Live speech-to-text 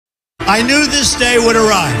I knew this day would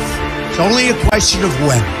arrive. It's only a question of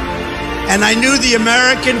when. And I knew the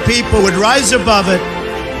American people would rise above it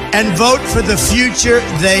and vote for the future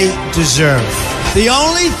they deserve. The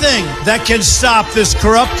only thing that can stop this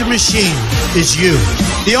corrupt machine is you.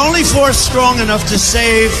 The only force strong enough to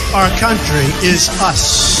save our country is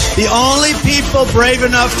us. The only people brave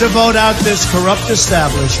enough to vote out this corrupt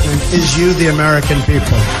establishment is you, the American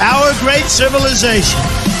people. Our great civilization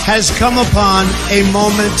has come upon a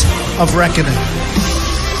moment of reckoning.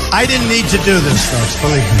 I didn't need to do this, folks,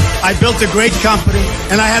 believe me. I built a great company,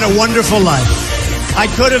 and I had a wonderful life. I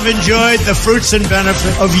could have enjoyed the fruits and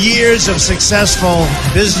benefit of years of successful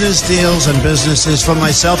business deals and businesses for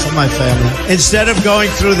myself and my family, instead of going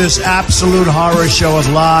through this absolute horror show of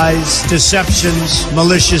lies, deceptions,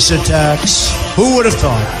 malicious attacks. Who would have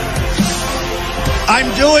thought? I'm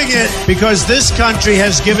doing it because this country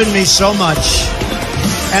has given me so much,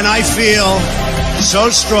 and I feel so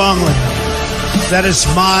strongly that it's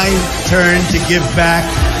my turn to give back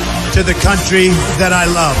to the country that I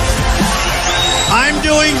love. I'm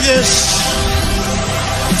doing this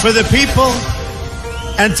for the people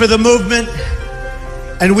and for the movement,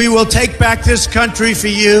 and we will take back this country for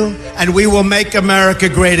you, and we will make America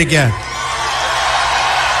great again.